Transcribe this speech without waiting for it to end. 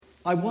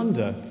I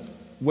wonder,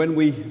 when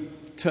we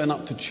turn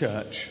up to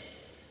church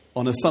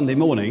on a Sunday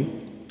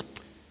morning,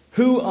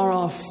 who are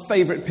our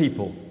favourite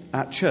people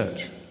at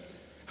church?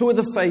 Who are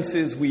the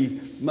faces we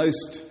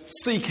most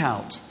seek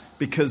out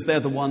because they're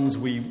the ones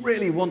we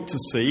really want to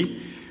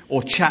see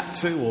or chat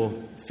to or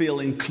feel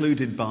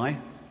included by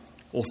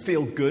or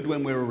feel good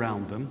when we're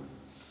around them?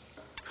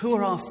 Who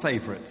are our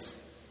favourites?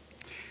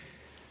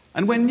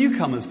 And when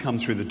newcomers come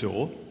through the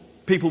door,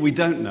 people we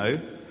don't know,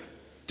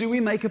 do we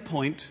make a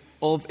point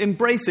of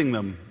embracing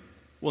them?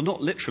 Well,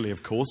 not literally,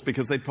 of course,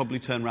 because they'd probably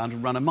turn around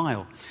and run a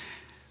mile.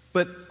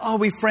 But are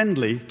we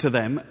friendly to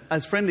them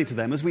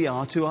as we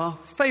are to our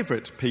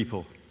favourite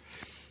people?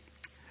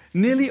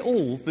 Nearly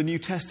all the New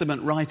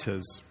Testament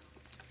writers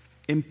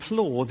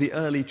implore the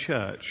early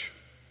church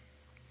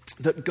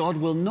that God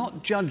will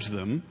not judge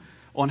them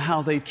on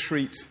how they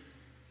treat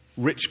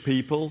rich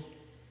people,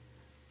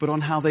 but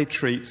on how they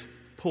treat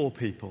poor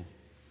people.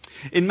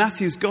 In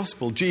Matthew's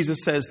Gospel, Jesus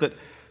says that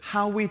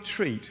how we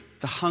treat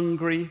the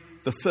hungry,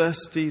 the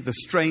thirsty, the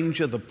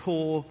stranger, the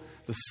poor,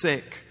 the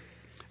sick,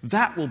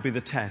 that will be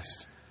the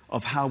test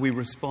of how we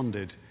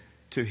responded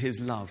to his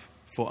love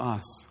for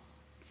us.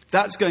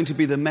 That's going to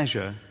be the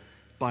measure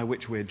by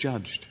which we're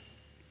judged.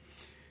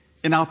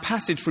 In our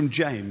passage from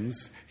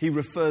James, he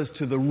refers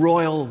to the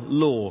royal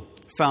law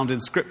found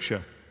in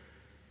Scripture,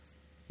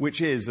 which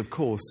is, of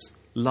course,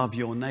 love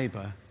your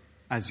neighbour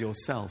as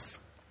yourself.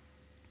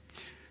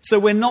 So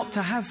we're not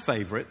to have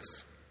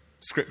favourites,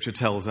 Scripture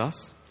tells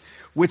us.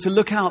 We're to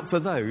look out for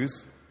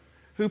those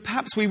who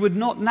perhaps we would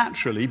not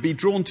naturally be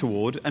drawn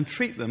toward and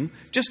treat them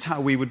just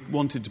how we would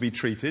want it to be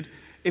treated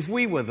if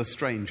we were the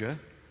stranger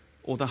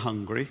or the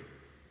hungry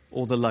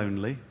or the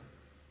lonely.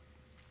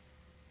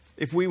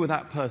 If we were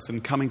that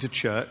person coming to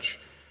church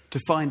to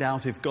find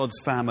out if God's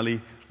family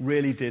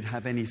really did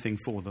have anything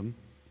for them.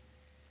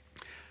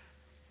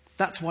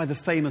 That's why the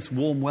famous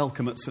warm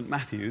welcome at St.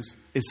 Matthew's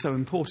is so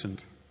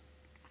important.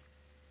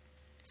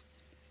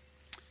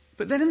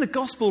 But then in the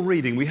Gospel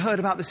reading, we heard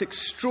about this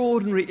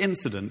extraordinary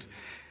incident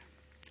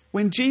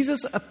when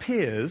Jesus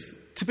appears,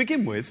 to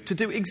begin with, to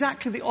do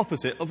exactly the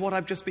opposite of what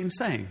I've just been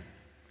saying.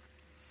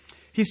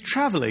 He's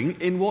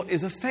travelling in what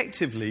is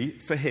effectively,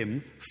 for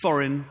him,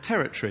 foreign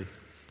territory,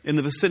 in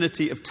the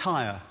vicinity of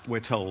Tyre, we're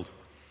told,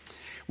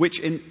 which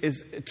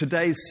is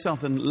today's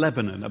southern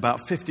Lebanon,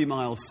 about 50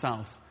 miles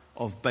south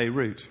of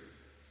Beirut.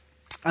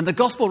 And the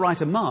Gospel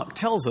writer Mark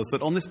tells us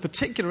that on this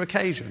particular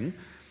occasion,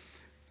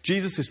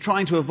 Jesus is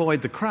trying to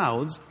avoid the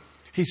crowds.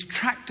 He's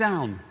tracked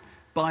down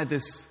by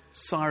this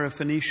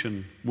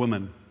Syrophoenician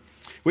woman,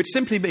 which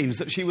simply means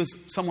that she was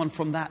someone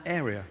from that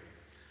area.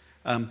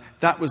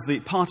 That was the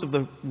part of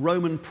the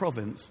Roman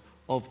province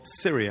of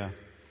Syria,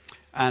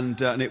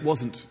 and it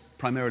wasn't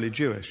primarily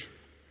Jewish.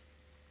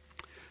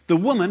 The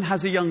woman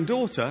has a young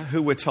daughter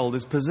who, we're told,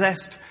 is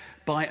possessed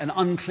by an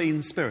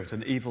unclean spirit,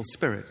 an evil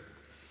spirit.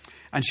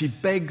 And she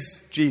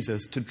begs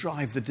Jesus to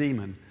drive the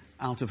demon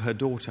out of her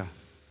daughter.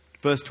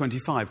 Verse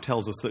 25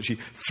 tells us that she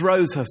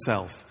throws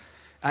herself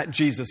at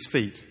Jesus'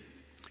 feet,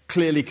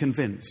 clearly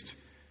convinced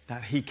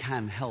that he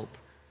can help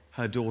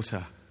her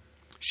daughter.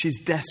 She's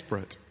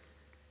desperate.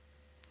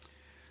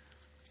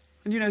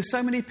 And you know,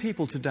 so many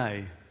people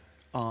today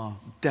are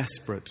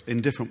desperate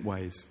in different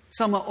ways.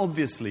 Some are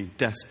obviously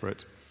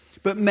desperate,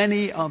 but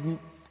many are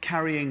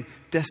carrying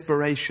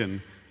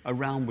desperation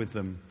around with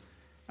them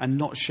and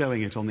not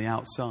showing it on the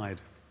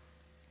outside.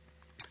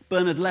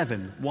 Bernard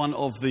Levin, one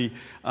of the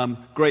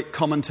great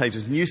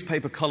commentators,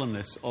 newspaper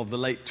columnists of the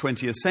late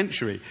 20th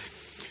century,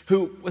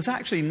 who was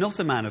actually not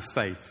a man of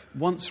faith,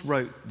 once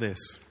wrote this.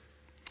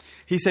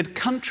 He said,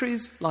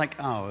 "Countries like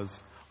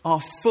ours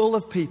are full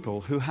of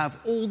people who have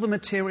all the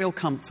material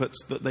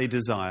comforts that they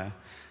desire,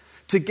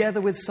 together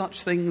with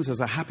such things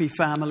as a happy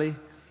family,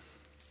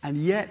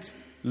 and yet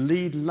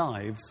lead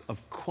lives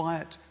of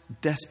quiet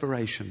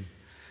desperation,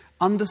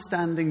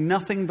 understanding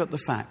nothing but the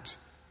fact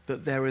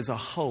that there is a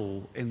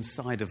hole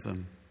inside of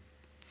them.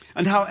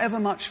 And however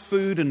much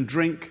food and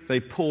drink they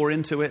pour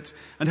into it,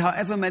 and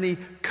however many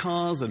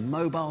cars and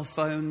mobile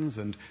phones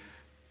and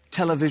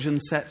television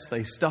sets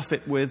they stuff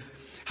it with,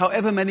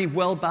 however many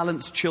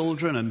well-balanced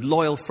children and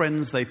loyal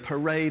friends they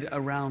parade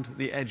around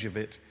the edge of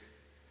it,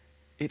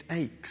 it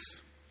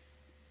aches."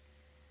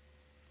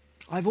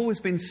 I've always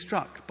been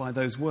struck by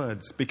those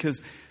words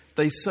because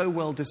they so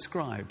well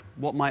describe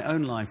what my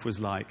own life was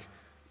like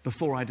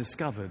before I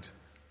discovered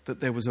that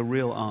there was a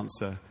real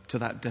answer to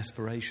that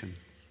desperation,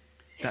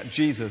 that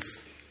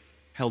Jesus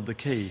held the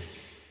key.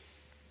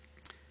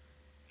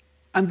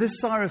 And this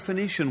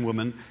Syrophoenician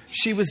woman,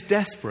 she was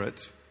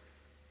desperate,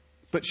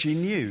 but she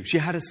knew, she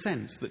had a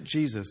sense that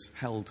Jesus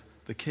held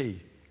the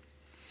key.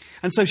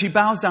 And so she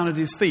bows down at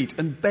his feet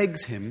and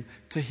begs him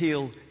to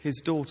heal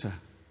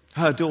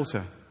her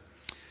daughter.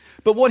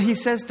 But what he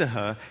says to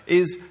her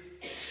is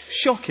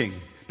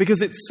shocking,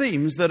 because it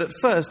seems that at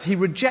first he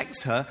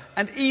rejects her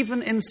and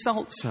even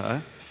insults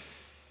her.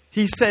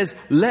 He says,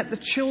 "Let the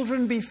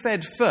children be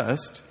fed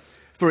first,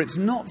 for it's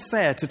not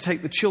fair to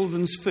take the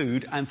children's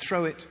food and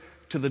throw it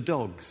to the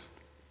dogs."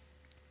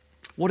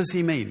 What does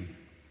he mean?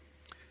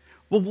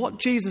 Well, what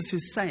Jesus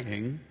is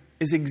saying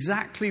is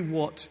exactly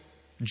what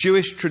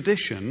Jewish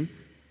tradition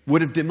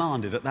would have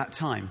demanded at that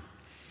time.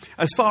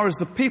 As far as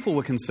the people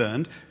were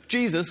concerned,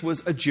 Jesus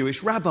was a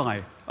Jewish rabbi,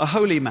 a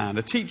holy man,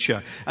 a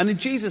teacher. And in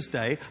Jesus'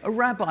 day, a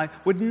rabbi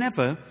would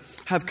never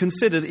have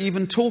considered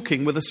even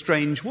talking with a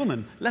strange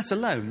woman, let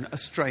alone a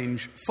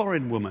strange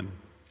foreign woman.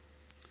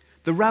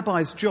 The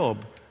rabbi's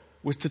job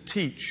was to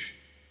teach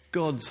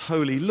God's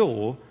holy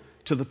law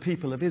to the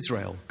people of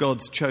Israel,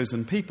 God's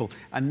chosen people,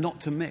 and not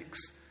to mix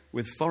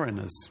with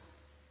foreigners.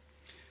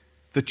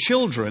 The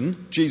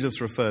children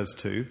Jesus refers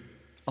to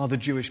are the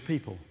Jewish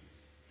people,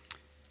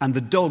 and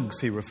the dogs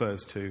he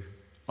refers to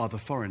are the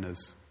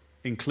foreigners,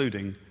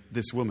 including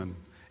this woman.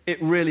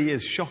 It really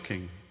is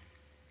shocking.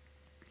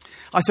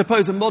 I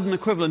suppose a modern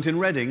equivalent in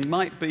Reading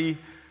might be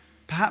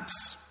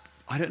perhaps,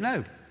 I don't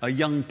know, a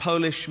young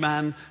Polish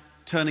man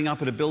turning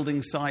up at a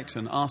building site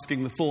and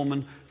asking the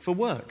foreman for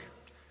work.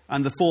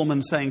 And the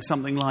foreman saying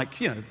something like,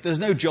 there's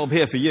no job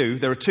here for you.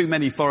 There are too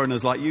many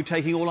foreigners like you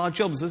taking all our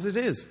jobs as it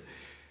is.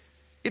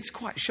 It's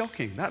quite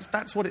shocking.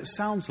 That's what it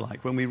sounds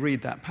like when we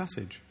read that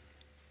passage.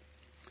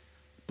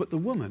 But the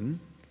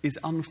woman is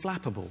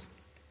unflappable.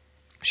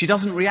 She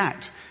doesn't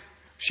react.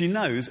 She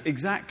knows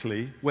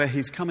exactly where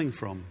he's coming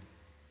from.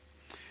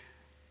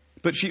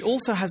 But she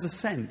also has a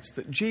sense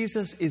that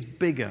Jesus is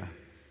bigger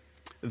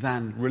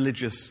than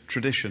religious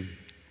tradition,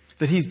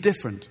 that he's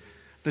different,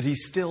 that he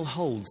still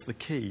holds the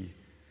key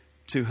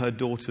to her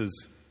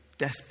daughter's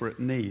desperate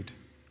need.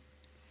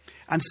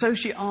 And so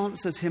she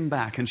answers him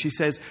back and she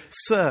says,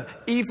 "Sir,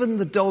 even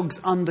the dogs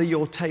under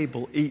your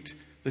table eat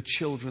the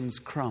children's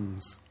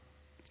crumbs."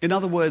 In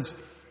other words,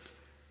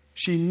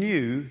 she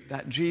knew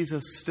that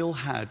Jesus still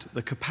had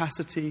the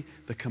capacity,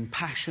 the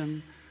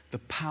compassion, the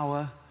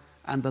power,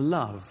 and the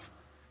love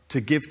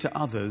to give to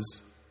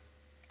others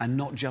and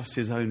not just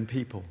his own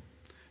people.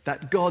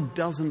 That God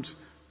doesn't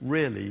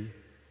really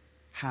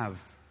have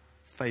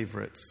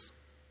favourites.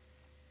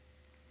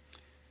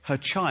 Her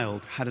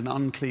child had an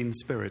unclean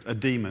spirit, a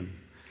demon.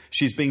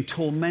 She's being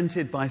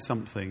tormented by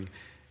something,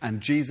 and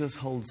Jesus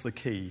holds the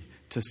key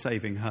to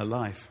saving her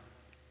life.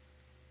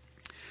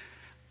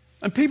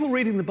 And people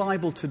reading the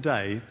Bible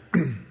today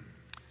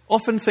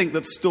often think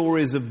that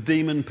stories of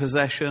demon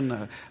possession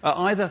are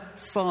either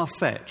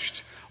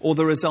far-fetched or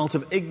the result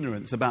of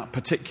ignorance about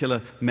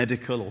particular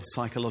medical or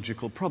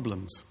psychological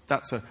problems.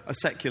 That's a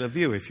secular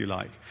view, if you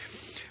like.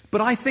 But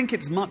I think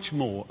it's much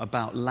more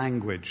about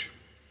language.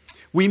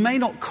 We may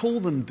not call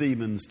them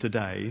demons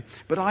today,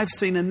 but I've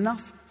seen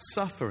enough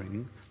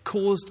suffering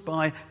caused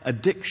by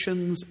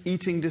addictions,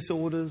 eating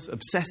disorders,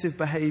 obsessive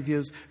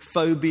behaviours,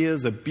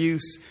 phobias,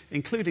 abuse,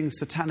 including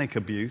satanic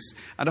abuse,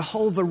 and a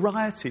whole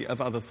variety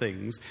of other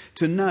things,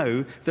 to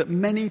know that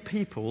many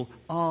people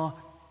are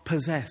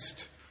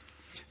possessed.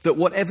 That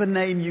whatever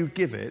name you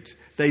give it,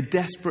 they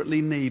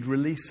desperately need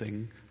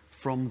releasing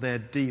from their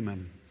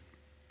demon.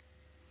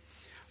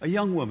 A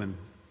young woman,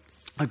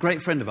 a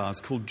great friend of ours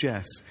called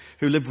Jess,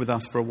 who lived with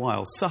us for a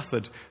while,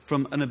 suffered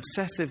from an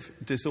obsessive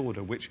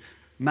disorder which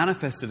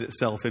manifested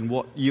itself in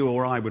what you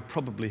or I would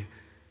probably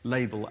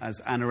label as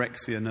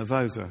anorexia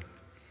nervosa.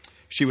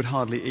 She would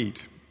hardly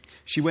eat.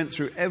 She went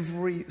through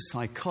every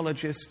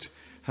psychologist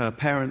her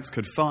parents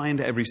could find,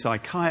 every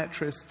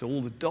psychiatrist,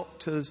 all the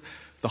doctors,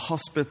 the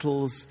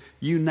hospitals,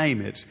 you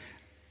name it,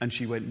 and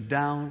she went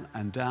down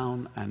and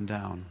down and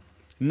down.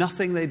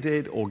 Nothing they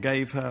did or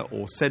gave her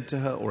or said to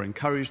her or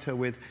encouraged her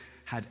with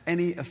had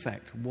any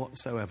effect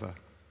whatsoever.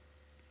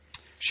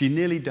 She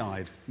nearly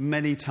died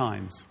many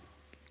times.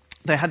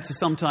 They had to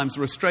sometimes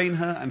restrain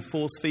her and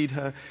force-feed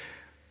her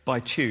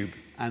by tube,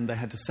 and they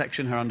had to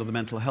section her under the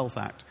Mental Health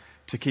Act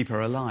to keep her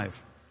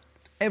alive.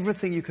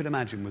 Everything you could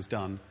imagine was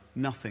done.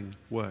 Nothing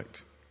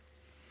worked.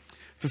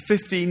 For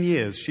 15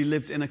 years, she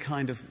lived in a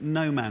kind of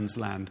no man's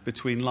land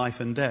between life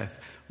and death,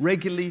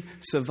 regularly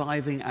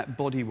surviving at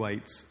body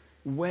weights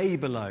way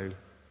below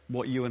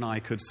what you and I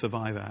could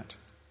survive at.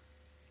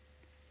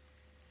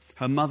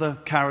 Her mother,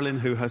 Carolyn,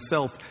 who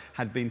herself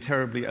had been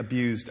terribly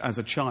abused as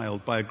a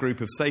child by a group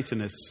of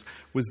Satanists,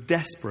 was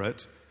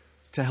desperate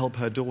to help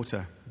her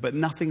daughter, but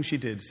nothing she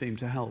did seemed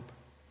to help.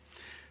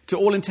 To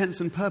all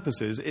intents and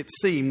purposes, it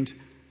seemed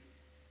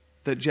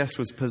that Jess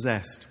was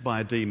possessed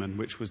by a demon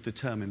which was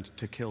determined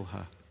to kill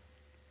her.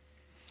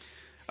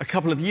 A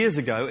couple of years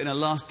ago, in a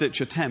last-ditch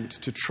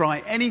attempt to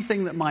try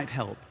anything that might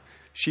help,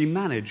 she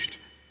managed,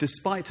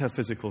 despite her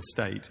physical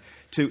state,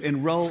 to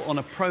enroll on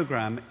a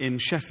program in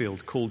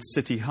Sheffield called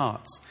City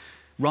Hearts,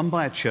 run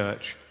by a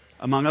church.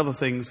 Among other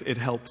things, it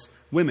helps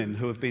women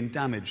who have been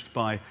damaged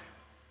by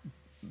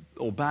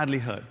or badly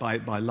hurt by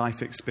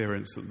life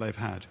experience that they've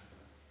had.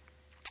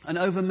 And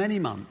over many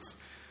months,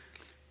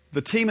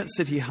 the team at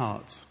City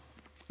Hearts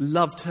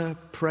loved her,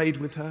 prayed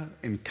with her,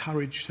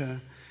 encouraged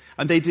her,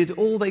 and they did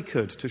all they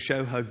could to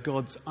show her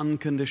God's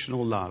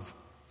unconditional love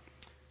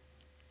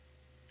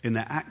in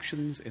their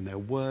actions, in their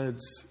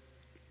words,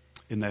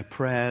 in their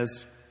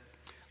prayers.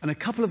 And a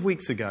couple of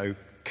weeks ago,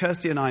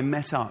 Kirsty and I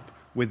met up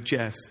with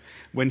Jess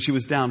when she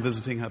was down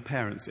visiting her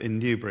parents in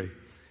Newbury.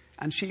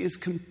 And she is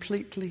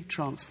completely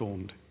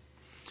transformed.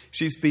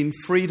 She's been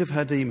freed of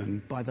her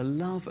demon by the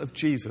love of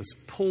Jesus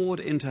poured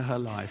into her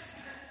life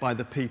by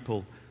the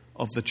people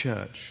of the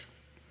church.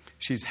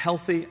 She's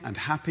healthy and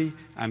happy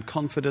and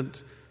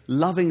confident,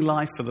 loving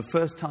life for the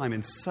first time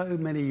in so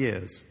many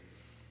years.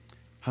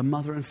 Her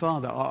mother and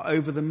father are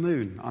over the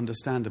moon,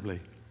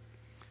 understandably.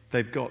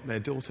 They've got their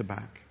daughter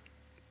back.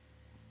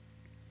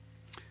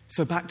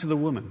 So back to the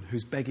woman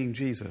who's begging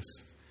Jesus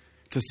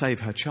to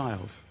save her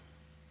child.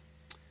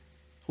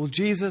 Well,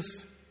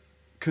 Jesus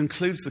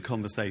concludes the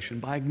conversation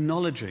by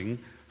acknowledging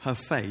her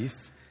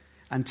faith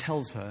and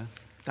tells her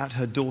that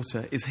her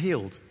daughter is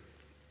healed.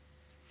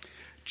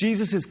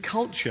 Jesus'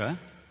 culture,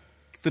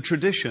 the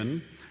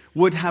tradition,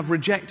 would have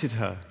rejected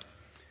her.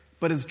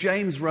 But as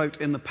James wrote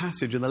in the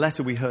passage in the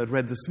letter we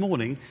read this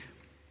morning,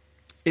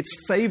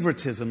 it's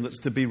favoritism that's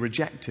to be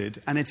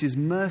rejected, and it is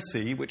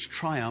mercy which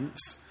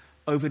triumphs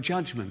over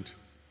judgment.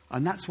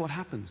 And that's what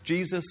happens.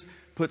 Jesus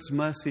puts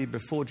mercy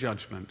before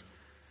judgment,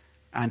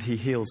 and he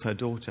heals her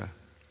daughter.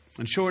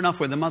 And sure enough,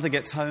 when the mother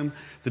gets home,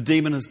 the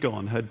demon has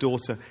gone. Her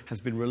daughter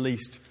has been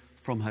released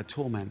from her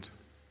torment.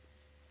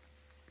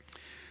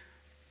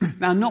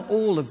 Now, not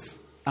all of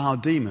our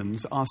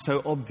demons are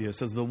so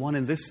obvious as the one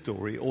in this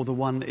story or the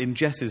one in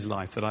Jess's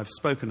life that I've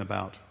spoken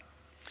about.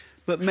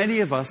 But many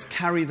of us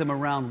carry them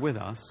around with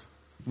us,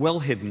 well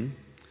hidden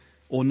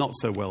or not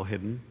so well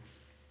hidden,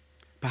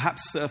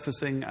 perhaps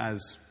surfacing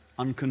as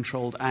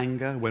uncontrolled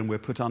anger when we're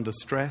put under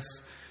stress,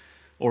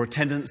 or a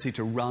tendency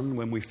to run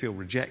when we feel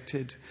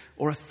rejected,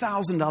 or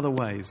 1,000 other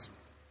ways.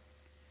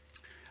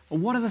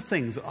 And one of the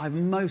things that I've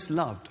most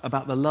loved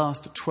about the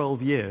last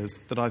 12 years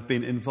that I've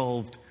been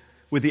involved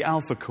with the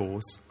Alpha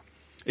course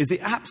is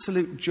the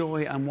absolute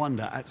joy and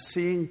wonder at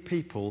seeing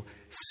people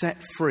set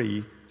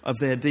free of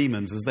their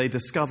demons as they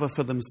discover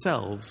for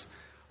themselves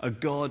a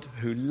God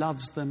who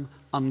loves them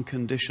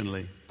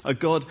unconditionally. A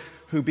God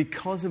who,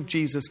 because of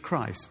Jesus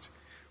Christ,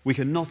 we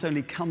can not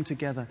only come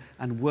together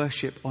and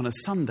worship on a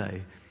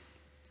Sunday,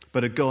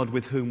 but a God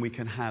with whom we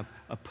can have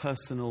a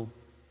personal,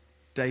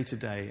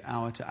 day-to-day,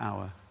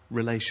 hour-to-hour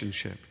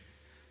relationship.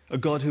 A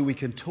God who we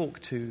can talk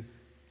to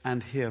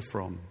and hear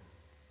from.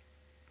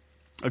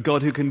 A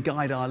God who can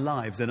guide our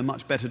lives in a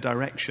much better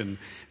direction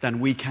than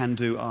we can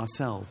do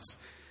ourselves.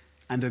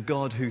 And a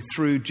God who,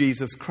 through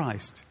Jesus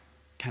Christ,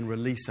 can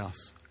release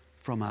us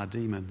from our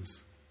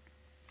demons.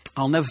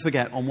 I'll never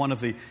forget, on one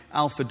of the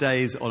Alpha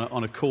days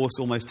on a course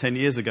almost 10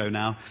 years ago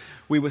now,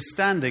 we were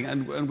standing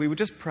and we were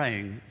just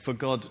praying for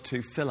God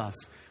to fill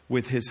us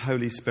with his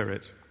Holy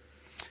Spirit.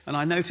 And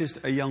I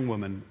noticed a young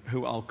woman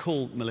who I'll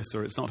call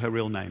Melissa. It's not her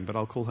real name, but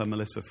I'll call her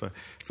Melissa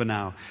for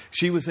now.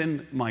 She was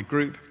in my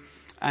group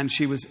and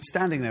she was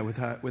standing there with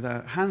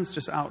her hands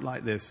just out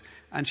like this,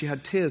 and she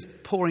had tears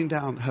pouring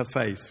down her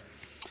face.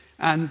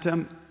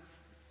 And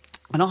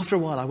after a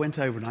while I went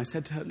over and I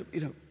said to her,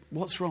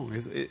 what's wrong?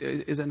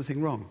 Is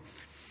anything wrong?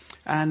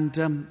 And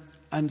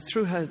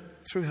through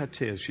her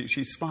tears,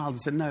 she smiled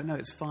and said, no,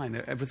 it's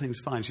fine. Everything's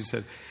fine. She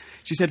said,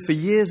 for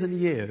years and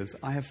years,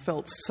 I have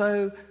felt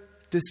so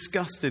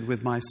disgusted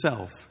with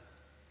myself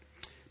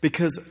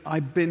because I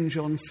binge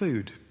on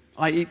food.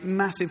 I eat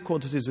massive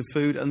quantities of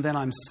food and then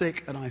I'm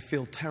sick and I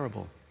feel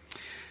terrible.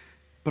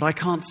 But I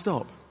can't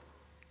stop.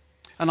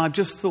 And I've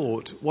just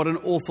thought what an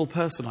awful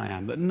person I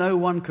am, that no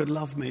one could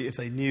love me if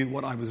they knew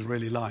what I was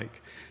really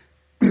like.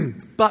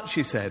 But,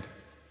 she said,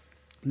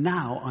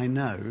 now I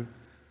know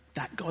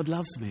that God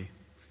loves me,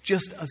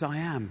 just as I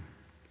am.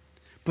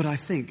 But I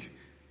think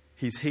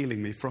he's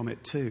healing me from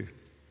it too.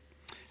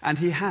 And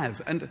he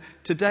has. And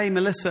today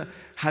Melissa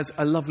has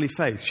a lovely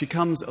faith. She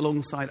comes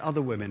alongside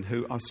other women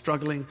who are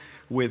struggling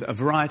with a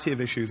variety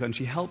of issues, and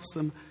she helps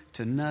them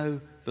to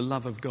know the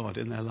love of God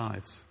in their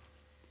lives.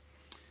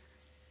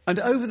 And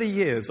over the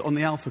years on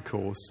the Alpha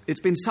course,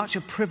 it's been such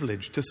a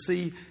privilege to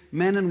see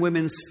men and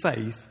women's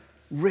faith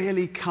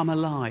really come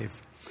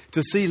alive,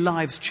 to see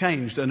lives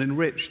changed and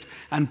enriched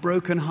and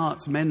broken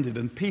hearts mended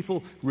and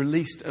people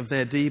released of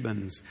their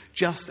demons,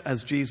 just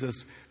as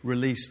Jesus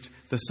released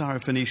the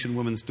Syrophoenician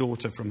woman's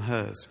daughter from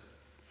hers.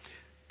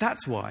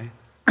 That's why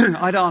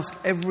I'd ask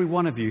every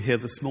one of you here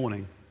this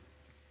morning,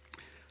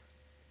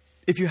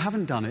 if you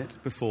haven't done it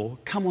before,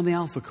 come on the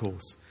Alpha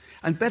course.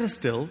 And better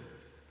still,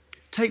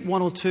 take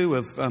one or two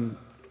of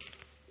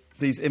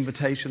these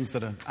invitations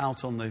that are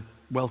out on the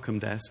welcome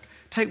desk.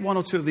 Take one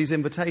or two of these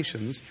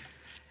invitations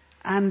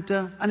and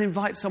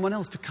invite someone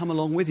else to come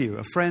along with you,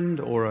 a friend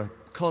or a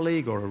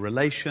colleague or a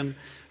relation,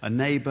 a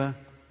neighbour.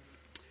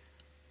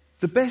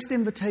 The best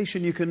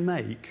invitation you can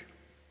make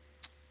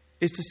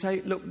is to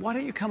say, look, why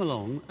don't you come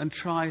along and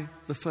try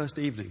the first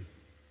evening?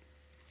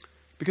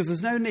 Because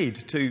there's no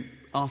need to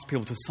ask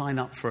people to sign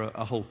up for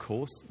a whole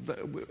course.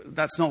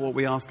 That's not what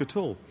we ask at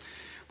all.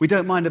 We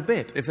don't mind a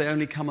bit if they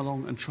only come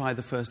along and try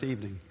the first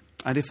evening.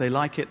 And if they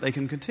like it, they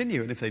can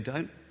continue. And if they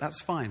don't,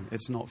 that's fine.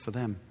 It's not for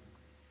them.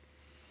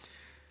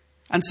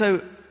 And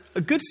so a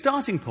good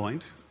starting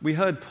point, we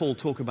heard Paul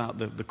talk about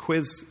the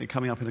quiz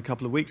coming up in a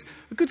couple of weeks.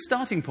 A good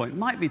starting point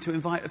might be to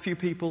invite a few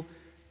people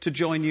to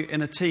join you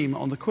in a team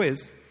on the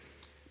quiz.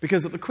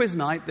 Because at the quiz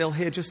night, they'll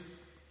hear just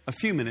a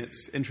few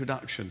minutes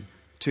introduction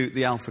to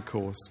the Alpha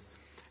course.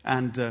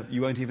 And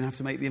you won't even have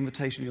to make the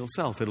invitation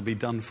yourself. It'll be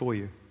done for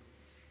you.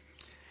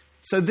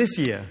 So this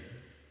year,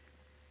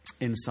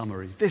 in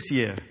summary, this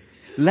year,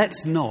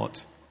 let's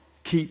not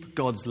keep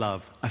God's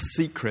love a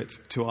secret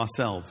to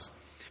ourselves.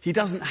 He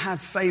doesn't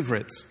have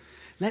favourites.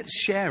 Let's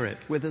share it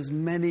with as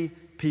many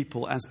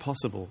people as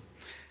possible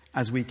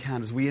as we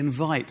can, as we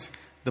invite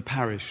the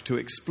parish to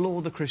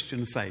explore the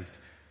Christian faith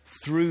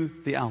through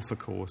the Alpha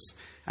course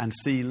and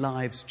see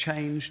lives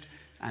changed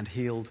and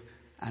healed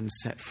and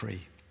set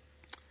free.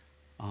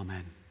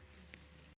 Amen.